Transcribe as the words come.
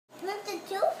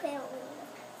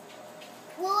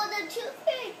tooth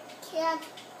fairy can't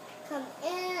come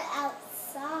in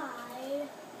outside.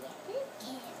 It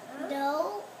can.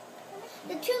 No.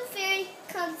 The tooth fairy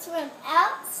comes from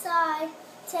outside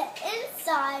to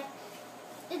inside.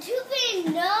 The tooth fairy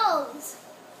knows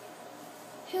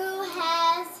who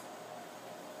has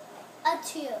a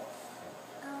tooth.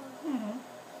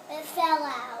 It fell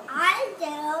out. I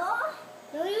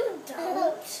do. No, you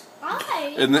don't.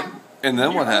 And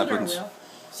then what happens?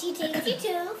 She takes your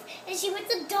tooth and she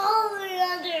puts $1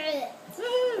 under it.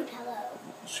 The pillow.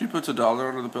 She puts $1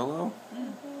 under the pillow?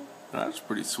 That's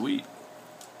pretty sweet.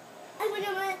 And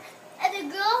the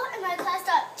girl in my class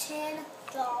got $10.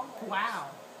 Wow.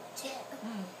 10.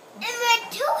 And the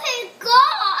tooth fairy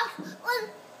got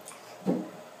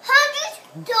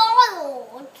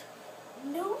 $100.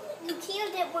 No, you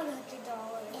can't get $100.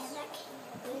 Yes, I can.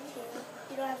 You can.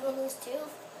 You don't have a loose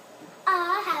tooth. I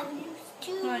have a loose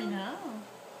tooth. I know.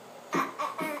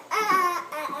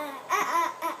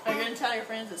 Are you going to tell your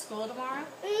friends at school tomorrow?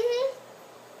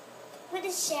 I'm going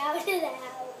to shout it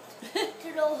out to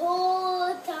the whole